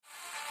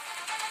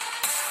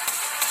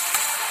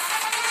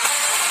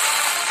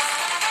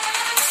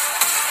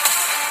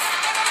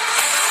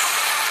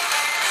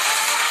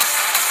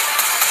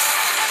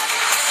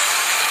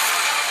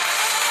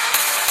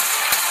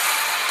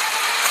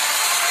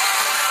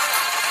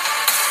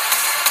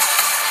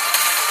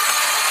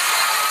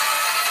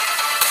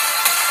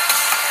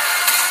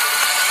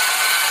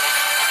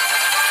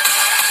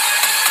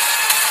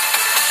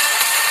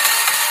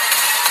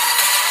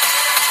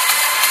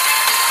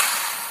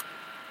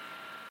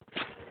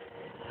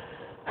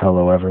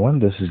Hello, everyone.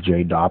 This is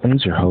Jay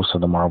Dobbins, your host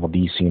of the Marvel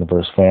DC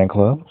Universe Fan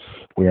Club.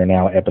 We are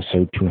now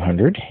episode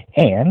 200,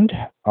 and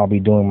I'll be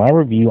doing my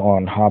review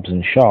on Hobbs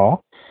and Shaw,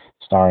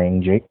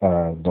 starring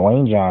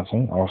Dwayne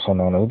Johnson, also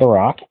known as The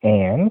Rock,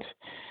 and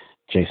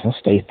Jason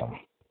Statham.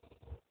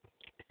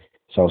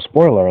 So,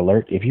 spoiler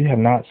alert, if you have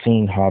not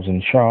seen Hobbs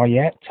and Shaw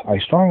yet, I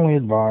strongly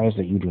advise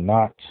that you do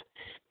not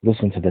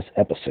listen to this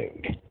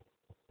episode.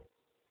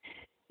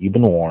 You've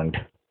been warned.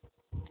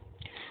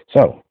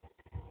 So,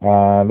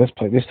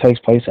 this takes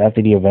place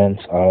after the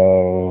events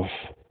of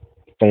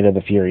Fate of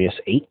the Furious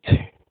 8.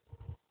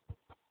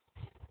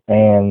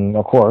 And,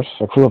 of course,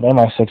 a crew of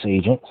MI6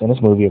 agents, in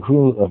this movie, a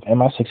crew of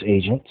MI6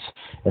 agents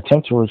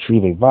attempt to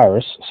retrieve a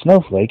virus,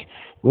 Snowflake,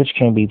 which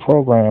can be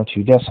programmed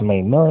to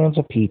decimate millions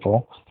of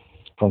people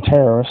from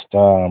terrorist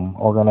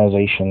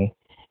organization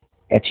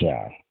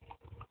Etienne.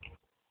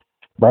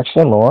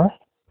 Braxton Lore,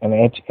 an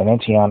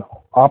Etienne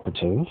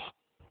operative,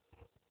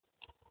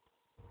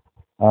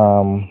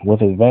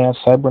 with advanced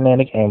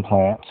cybernetic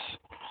implants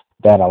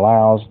that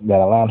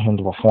allowed him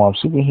to perform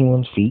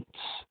superhuman feats,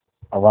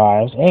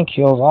 arrives and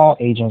kills all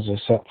agents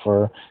except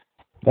for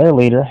their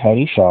leader,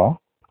 Hattie Shaw,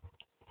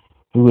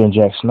 who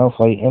injects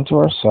Snowflake into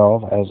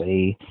herself as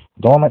a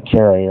dormant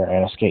carrier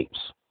and escapes.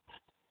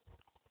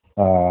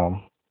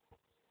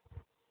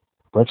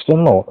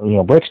 Brixton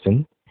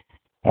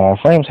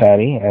frames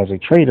Hattie as a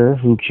traitor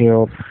who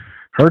killed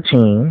her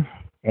team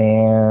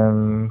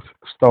and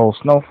stole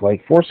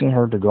Snowflake, forcing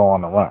her to go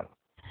on the run.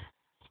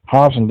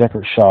 Hobbs and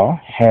Deckard Shaw,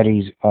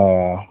 Hattie's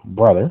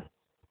brother,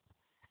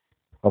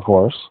 of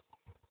course,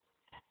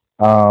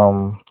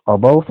 are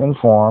both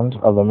informed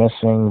of the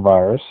missing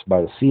virus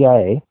by the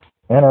CIA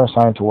and are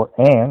assigned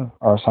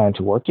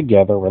to work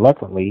together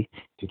reluctantly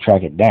to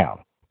track it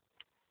down.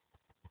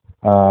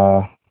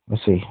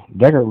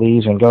 Deckard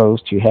leaves and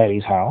goes to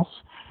Hattie's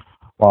house,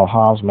 while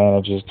Hobbs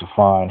manages to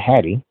find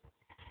Hattie.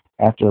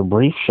 After a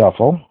brief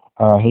shuffle,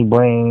 he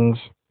brings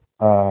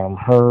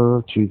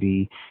her to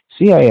the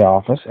CIA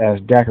office as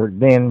Deckard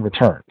then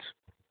returns.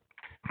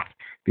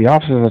 The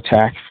office is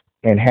attacked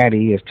and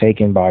Hattie is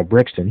taken by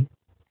Brixton,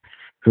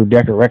 who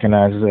Deckard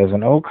recognizes as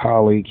an old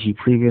colleague he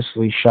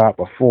previously shot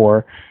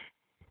before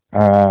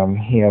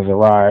he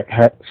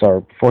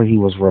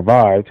was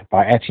revived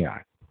by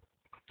Etienne.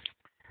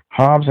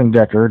 Hobbs and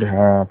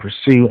Deckard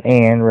pursue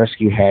and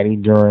rescue Hattie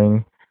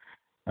during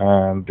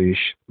the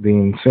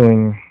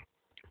ensuing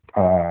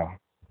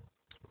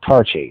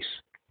car chase.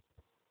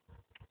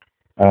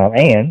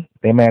 And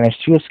they manage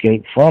to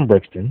escape from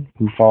Brixton,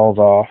 who falls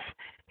off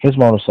his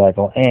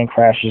motorcycle and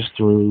crashes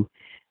through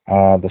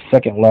the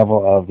second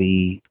level of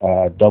the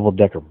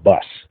double-decker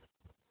bus.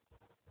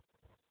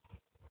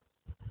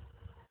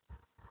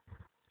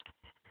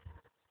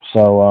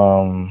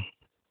 So,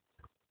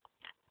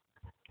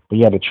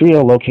 the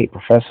trio locate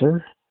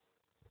Professor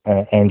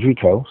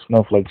Andrico,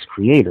 Snowflake's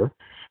creator,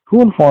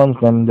 who informs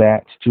them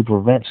that to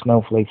prevent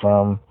Snowflake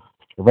from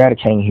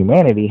eradicating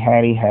humanity,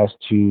 Hattie has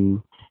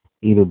to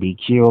either be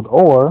killed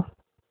or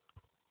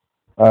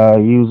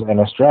use an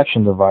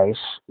extraction device,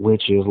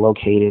 which is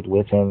located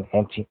within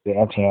the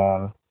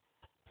Etienne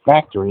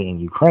factory in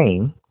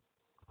Ukraine,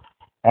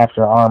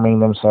 after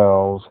arming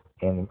themselves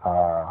in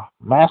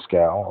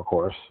Moscow, of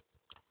course.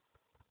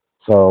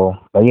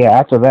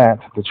 After that,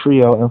 the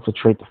trio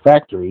infiltrate the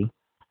factory,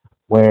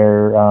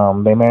 where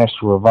they manage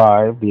to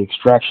revive the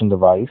extraction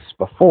device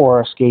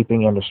before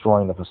escaping and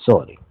destroying the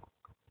facility.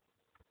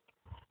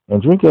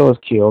 Enrico is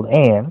killed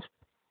and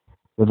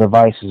the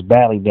device is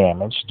badly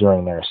damaged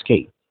during their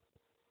escape.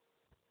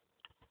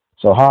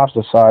 So Hobbs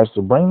decides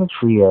to bring the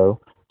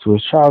trio to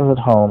his childhood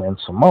home in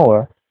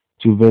Samoa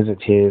to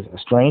visit his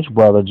estranged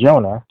brother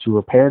Jonah to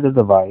repair the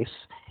device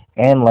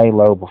and lay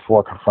low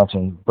before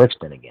confronting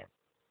Brixton again.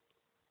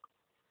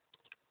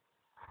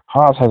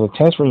 Hobbs has a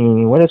tense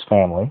reunion with his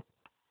family,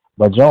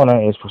 but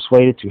Jonah is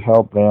persuaded to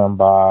help them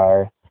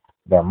by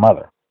their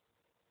mother.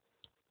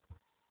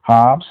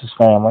 Hobbs, his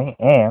family,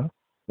 and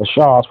the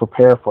Shaws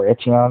prepare for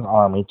Etienne's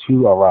army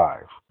to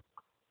arrive.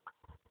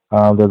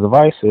 The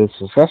device is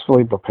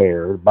successfully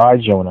prepared by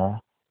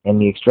Jonah, and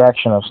the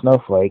extraction of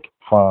Snowflake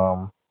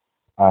from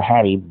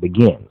Hattie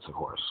begins, of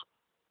course.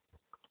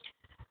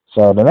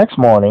 So the next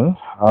morning,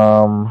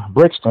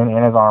 Brixton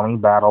and his army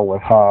battle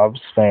with Hobbs'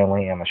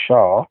 family and the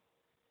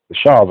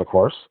Shaws, of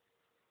course.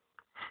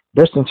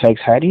 Brixton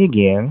takes Hattie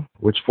again,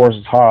 which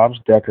forces Hobbs,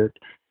 Deckard,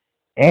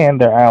 and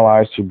their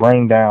allies to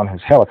bring down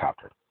his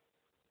helicopter.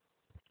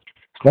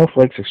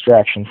 Snowflake's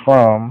extraction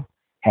from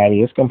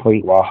Hattie is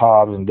complete while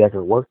Hobbs and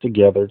Deckard work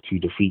together to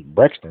defeat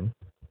Brixton,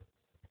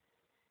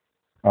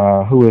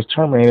 who is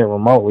terminated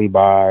remotely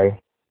by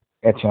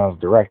Etienne's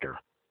director.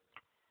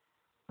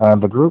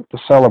 The group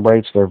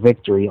celebrates their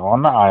victory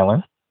on the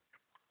island.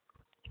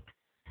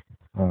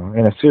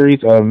 In a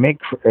series of mid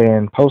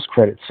and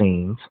post-credit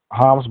scenes,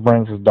 Hobbs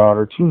brings his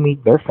daughter to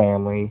meet their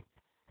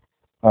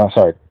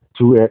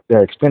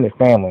their extended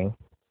family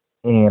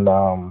in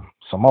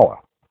Samoa.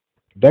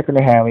 Deckard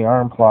and Hattie are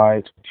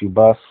implied to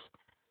bust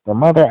their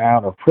mother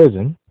out of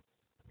prison,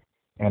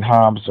 and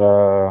Hobbs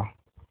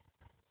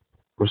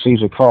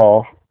receives a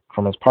call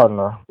from his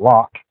partner,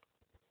 Locke,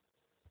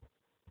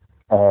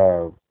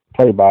 uh,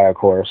 played by, of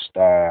course,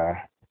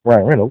 Ryan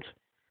Reynolds,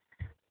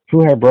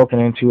 who had broken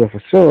into a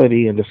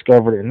facility and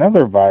discovered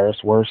another virus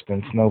worse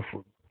than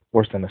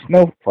the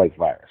snowflake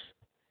virus.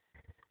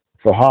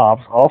 So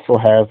Hobbs also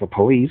has the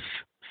police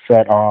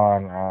set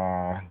on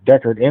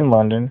Deckard in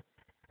London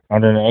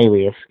under an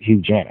alias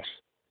Hugh Janus.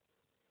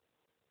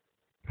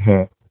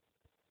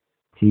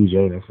 Hugh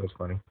Janus, that's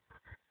funny.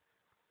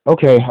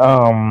 Okay,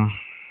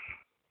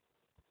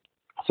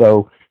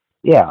 so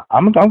yeah,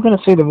 I'm gonna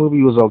say the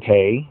movie was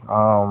okay.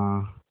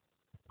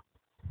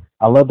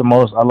 I like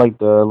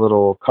the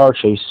little car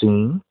chase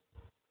scene.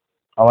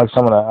 I like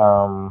some of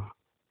the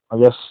I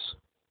guess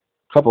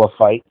a couple of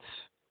fights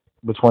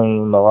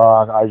between The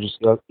Rock,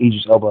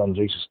 Idris Elba, and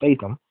Jason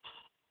Statham.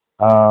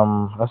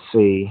 Let's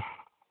see.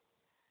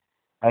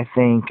 I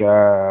think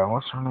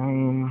what's her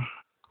name?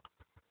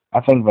 I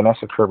think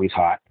Vanessa Kirby's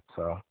hot.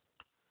 So,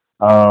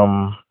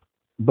 um,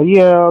 but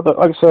yeah,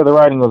 like I said, the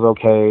writing was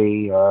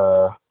okay.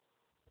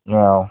 You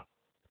know,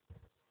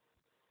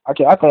 I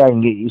think I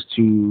can get used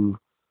to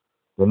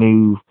the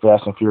new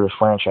Fast and Furious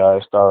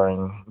franchise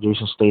starring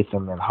Jason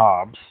Statham and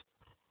Hobbs.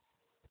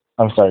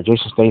 I'm sorry,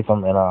 Jason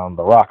Statham and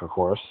The Rock, of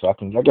course. So I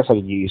guess I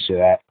can get used to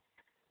that.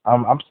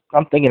 I'm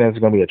thinking it's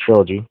gonna be a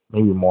trilogy,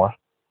 maybe more.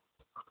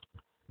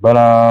 But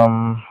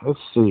let's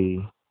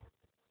see.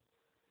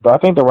 But I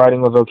think the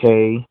writing was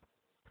okay.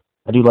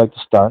 I do like the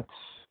stunts.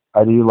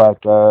 I do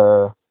like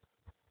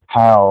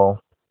how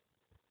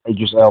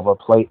Idris Elba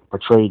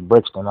portrayed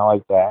Brixton. I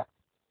like that.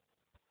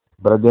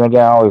 But then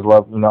again, I always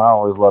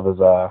love his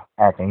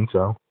acting.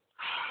 So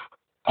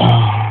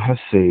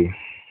let's see.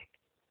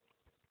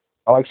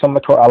 I like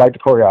the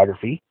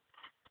choreography.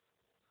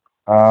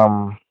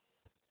 Um,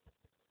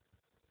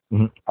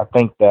 I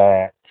think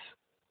that.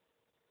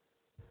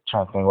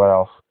 Trying to think what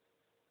else.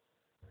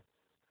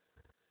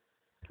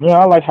 Yeah,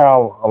 I like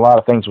how a lot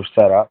of things were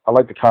set up. I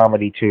like the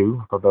comedy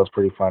too. I thought that was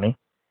pretty funny.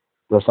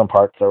 There's some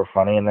parts that were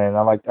funny, and then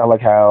I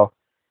like how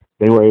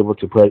they were able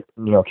to put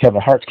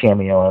Kevin Hart's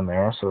cameo in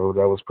there, so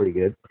that was pretty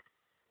good.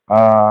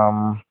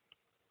 I'm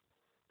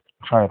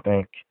trying to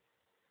think.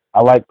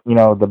 I like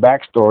the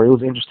backstory. It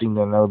was interesting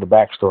to know the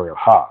backstory of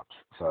Hobbs,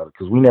 so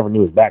because we never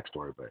knew his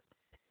backstory, but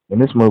in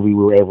this movie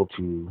we were able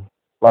to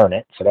learn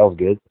it, so that was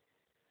good.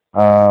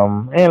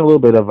 And a little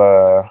bit of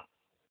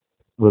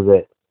was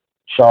it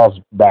Shaw's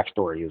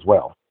backstory as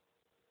well.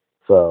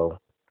 So,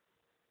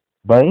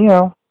 but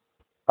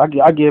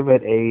I give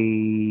it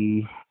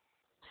a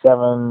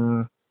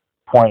 7.9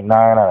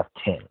 out of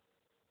 10.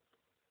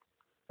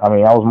 I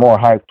mean, I was more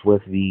hyped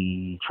with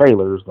the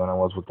trailers than I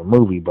was with the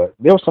movie, but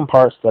there were some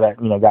parts that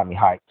got me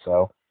hyped.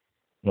 So,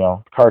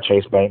 car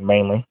chase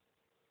mainly,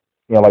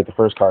 like the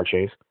first car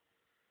chase.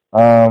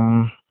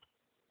 I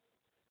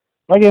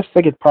guess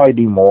they could probably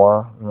do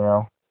more.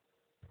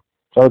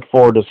 So I look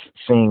forward to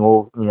seeing,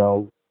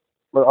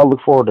 I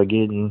look forward to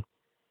getting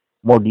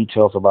more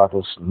details about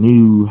this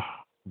new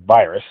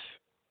virus,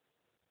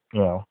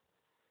 you know.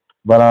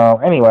 But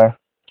anyway,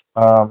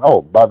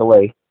 oh, by the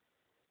way,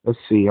 let's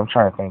see. I'm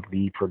trying to think.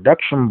 The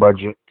production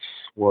budget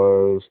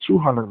was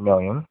 200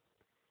 million,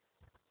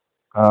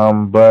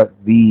 but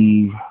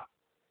the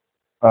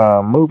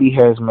movie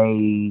has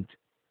made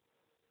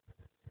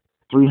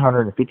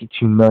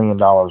 352 million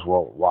dollars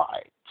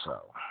worldwide. So,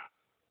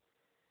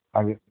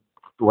 the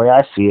way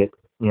I see it,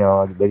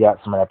 they got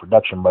some of that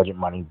production budget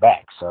money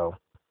back. So,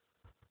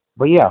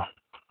 but yeah.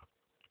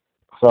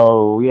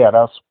 So yeah,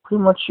 that's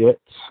pretty much it.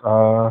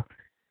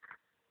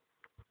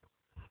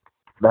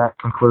 That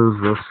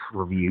concludes this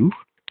review.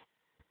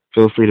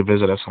 Feel free to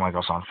visit us and like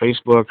us on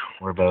Facebook.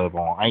 We're available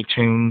on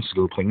iTunes,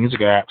 Google Play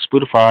Music app,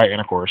 Spotify,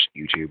 and of course,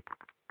 YouTube.